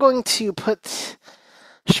now we're going to put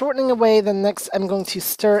shortening away. Then next I'm going to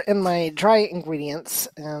stir in my dry ingredients,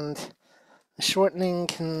 and the shortening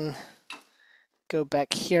can go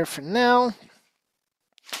back here for now.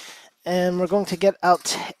 And we're going to get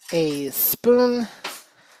out a spoon,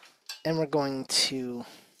 and we're going to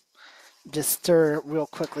just stir real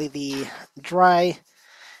quickly the dry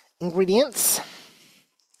ingredients.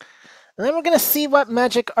 And then we're going to see what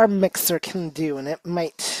magic our mixer can do, and it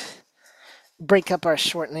might break up our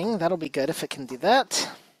shortening. That'll be good if it can do that.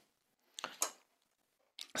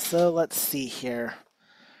 So let's see here.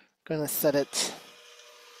 I'm going to set it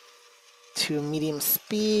to medium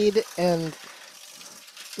speed, and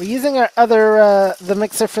we're using our the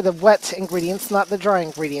mixer for the wet ingredients, not the dry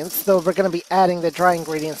ingredients, though we're going to be adding the dry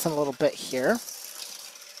ingredients in a little bit here.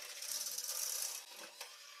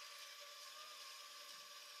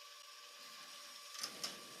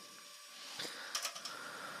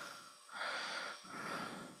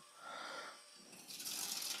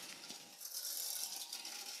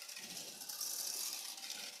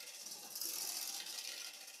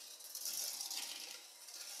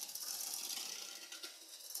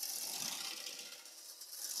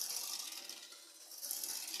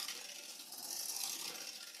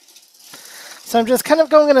 So I'm just kind of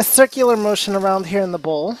going in a circular motion around here in the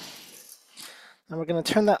bowl. And we're going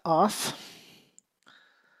to turn that off.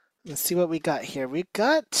 Let's see what we got here. We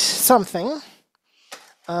got something.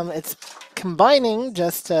 It's combining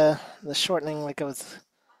just the shortening, like I was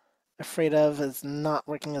afraid of, is not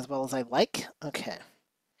working as well as I like. Okay.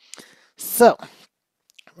 So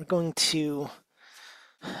we're going to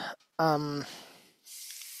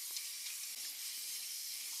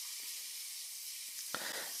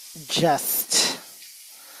just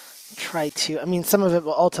try to, I mean, some of it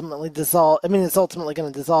will ultimately dissolve. I mean, it's ultimately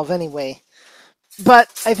going to dissolve anyway. But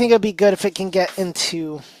I think it'd be good if it can get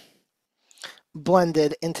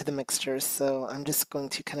blended into the mixture. So I'm just going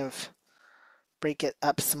to kind of break it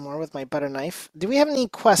up some more with my butter knife. Do we have any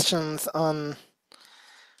questions on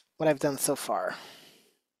what I've done so far?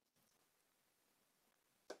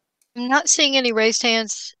 I'm not seeing any raised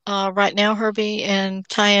hands right now, Herbie, and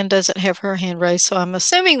Tyann doesn't have her hand raised, so I'm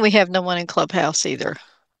assuming we have no one in Clubhouse either.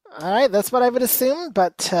 All right, that's what I would assume,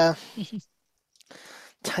 but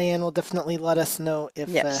Tyann will definitely let us know if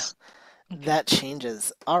Yes. that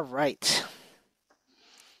changes. All right.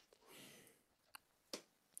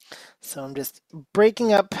 So I'm just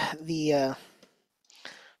breaking up the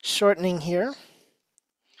shortening here.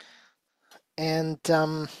 And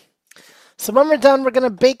so when we're done, we're going to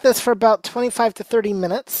bake this for about 25 to 30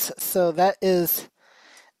 minutes. So that is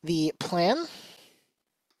the plan.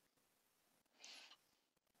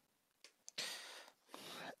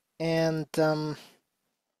 And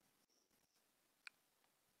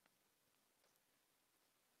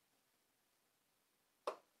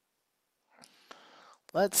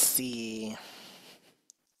let's see.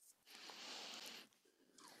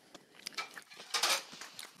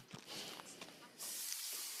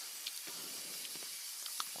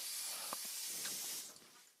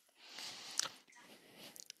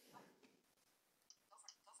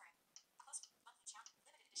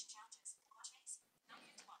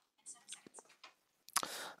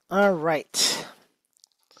 All right.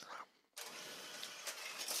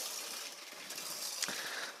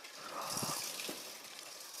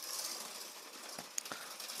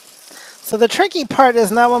 So the tricky part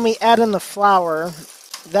is now when we add in the flour,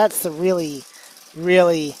 that's the really,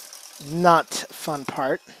 really not fun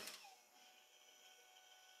part.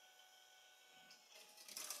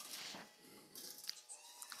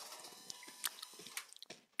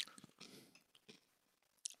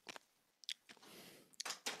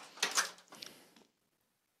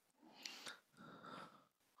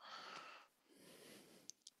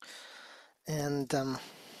 And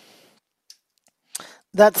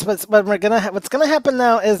that's what's gonna happen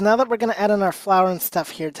now is now that we're gonna add in our flour and stuff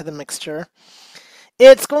here to the mixture,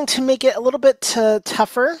 it's going to make it a little bit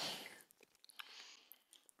tougher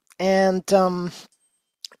and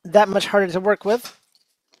that much harder to work with.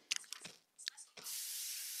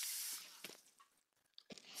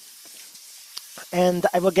 And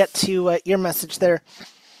I will get to your message there,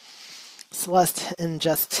 Celeste, in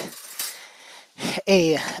just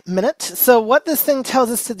a minute. So what this thing tells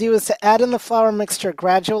us to do is to add in the flour mixture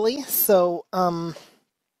gradually. So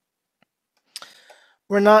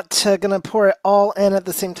we're not going to pour it all in at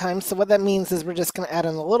the same time. So what that means is we're just going to add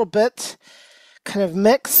in a little bit, kind of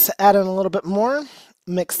mix, add in a little bit more,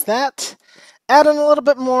 mix that, add in a little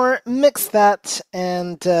bit more, mix that,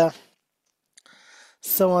 and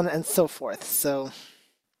so on and so forth. So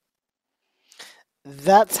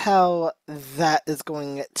that's how that is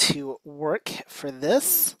going to work for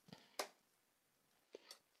this.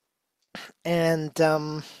 And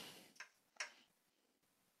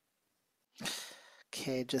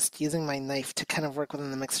okay, just using my knife to kind of work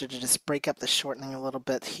within the mixer to just break up the shortening a little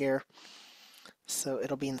bit here. So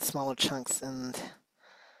it'll be in smaller chunks and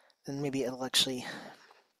then maybe it'll actually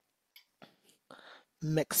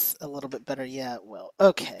mix a little bit better. Yeah, it will.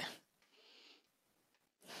 Okay.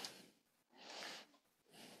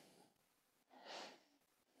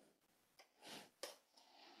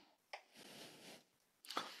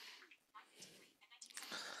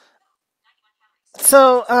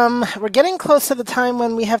 So we're getting close to the time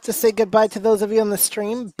when we have to say goodbye to those of you on the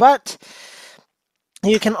stream, but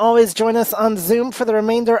you can always join us on Zoom for the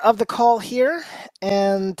remainder of the call here,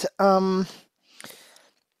 and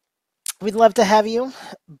we'd love to have you.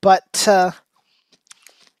 But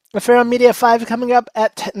Affairs Media 5 coming up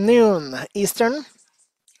at noon Eastern.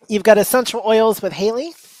 You've got Essential Oils with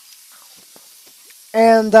Haley,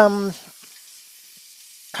 and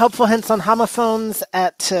Helpful Hints on Homophones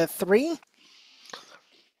at 3.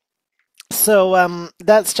 So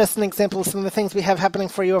that's just an example of some of the things we have happening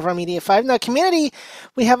for you over on Media 5. Now, community,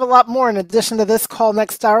 we have a lot more. In addition to this call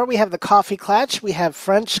next hour, we have the Coffee Clatch. We have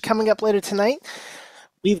French coming up later tonight.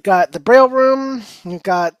 We've got the Braille Room. We've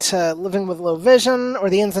got Living with Low Vision, or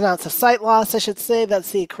the Ins and Outs of Sight Loss, I should say.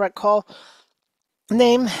 That's the correct call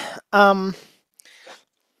name. And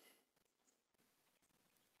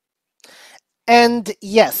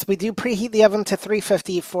yes, we do preheat the oven to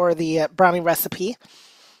 350 for the brownie recipe.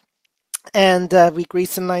 And we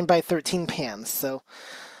grease in 9x13 pans. So,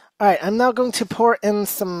 all right, I'm now going to pour in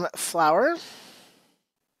some flour.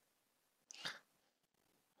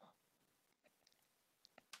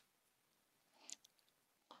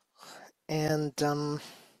 And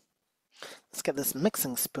let's get this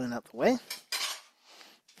mixing spoon out the way.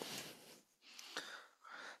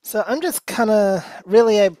 So I'm just kind of,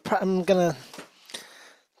 really, I'm going to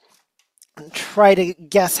try to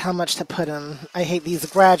guess how much to put in. I hate these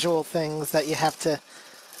gradual things that you have to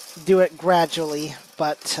do it gradually,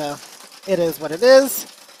 but it is what it is.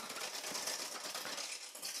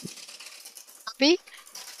 B?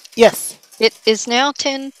 Yes. It is now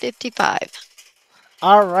 10:55.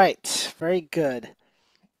 All right, very good.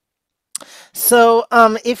 So,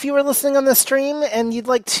 if you were listening on the stream and you'd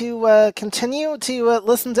like to continue to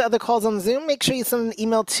listen to other calls on Zoom, make sure you send an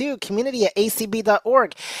email to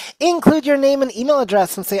community@acb.org. Include your name and email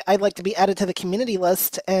address and say, I'd like to be added to the community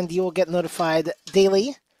list, and you will get notified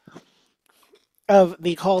daily of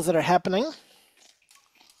the calls that are happening.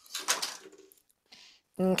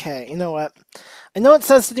 Okay, you know what? I know it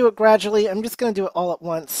says to do it gradually. I'm just going to do it all at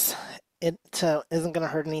once. It isn't going to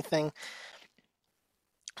hurt anything.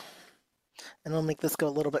 And I'll make this go a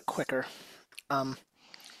little bit quicker. I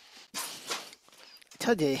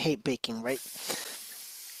told you I hate baking, right?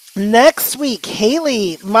 Next week,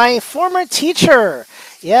 Haley, my former teacher.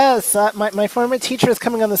 Yes, my former teacher is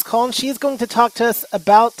coming on this call, and she's going to talk to us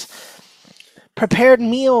about prepared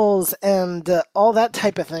meals and all that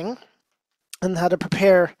type of thing, and how to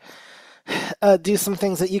prepare, do some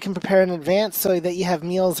things that you can prepare in advance so that you have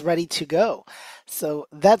meals ready to go. So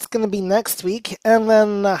that's going to be next week. And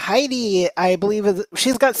then Heidi, I believe,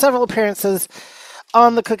 she's got several appearances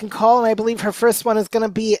on the cooking call, and I believe her first one is going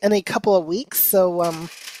to be in a couple of weeks. So,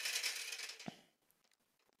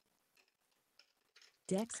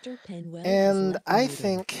 Dexter Penwell and I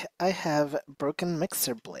think I have broken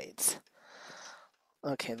mixer blades.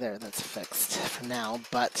 Okay, there, that's fixed for now,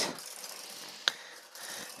 but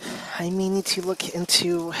I may need to look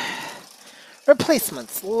into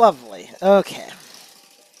replacements. Lovely. Okay.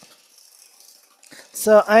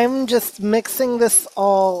 So I'm just mixing this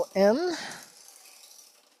all in.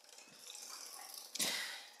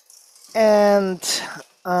 And,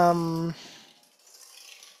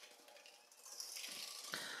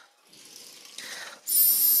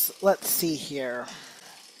 let's see here.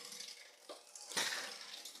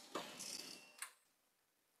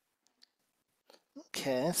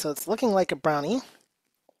 Okay, so it's looking like a brownie.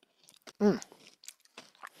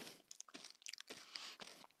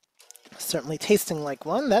 Certainly tasting like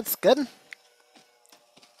one. That's good.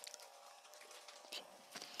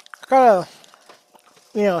 Gotta,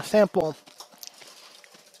 sample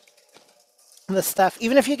the stuff.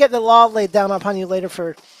 Even if you get the law laid down upon you later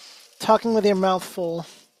for talking with your mouth full.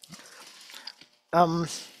 I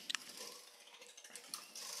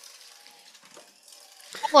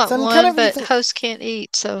want So I'm one, kind of but using... hosts can't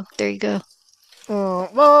eat, so there you go.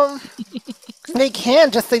 Well, they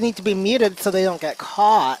can, just they need to be muted so they don't get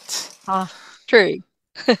caught. True.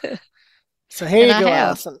 So here And you I go, have.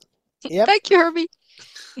 Allison. Yep. Thank you, Herbie.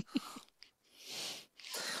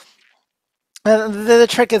 The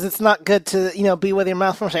trick is it's not good to, be with your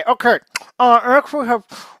mouth full and say, oh, Kurt, actually have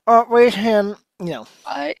raised hand,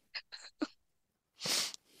 I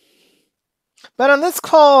But on this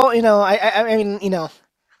call, I mean,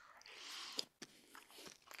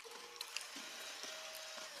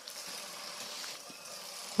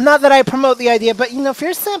 not that I promote the idea, but, if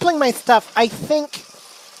you're sampling my stuff, I think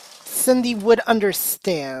Cindy would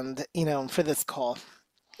understand, for this call.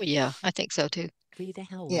 Yeah, I think so too.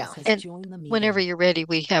 Yeah. And whenever you're ready,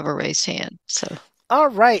 we have a raised hand. So. All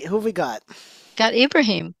right, who have we got? Got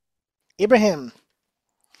Ibrahim. Ibrahim,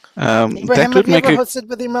 That have would you make ever a hosted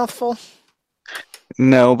with your mouth full?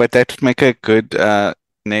 no, but that would make a good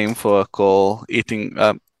name for a call.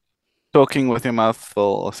 Talking with your mouth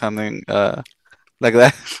full or something like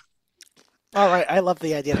that. All right, I love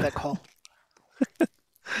the idea of that call.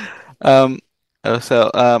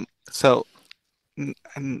 So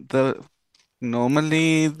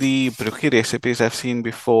normally the brookie recipes I've seen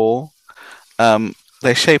before,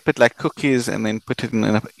 they shape it like cookies and then put it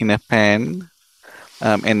in a pan,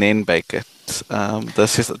 and then bake it.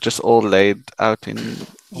 This is just all laid out in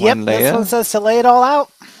one layer. This one says to lay it all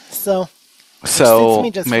out. So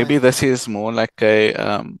maybe fine. This is more like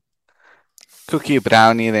a cookie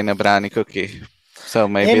brownie than a brownie cookie. So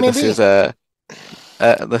maybe this is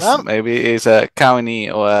maybe is a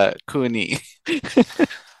cownie or a coonie.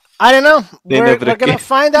 I don't know. We're going to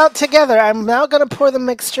find out together. I'm now going to pour the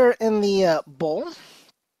mixture in the bowl.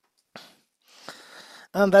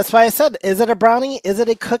 That's why I said, is it a brownie? Is it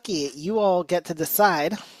a cookie? You all get to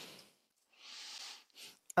decide.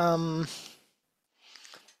 But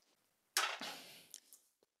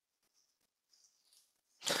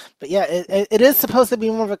yeah, it is supposed to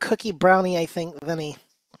be more of a cookie brownie, I think, than a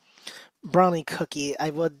brownie cookie.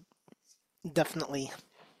 I would definitely...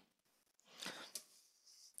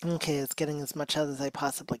 Okay, it's getting as much out as I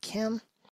possibly can.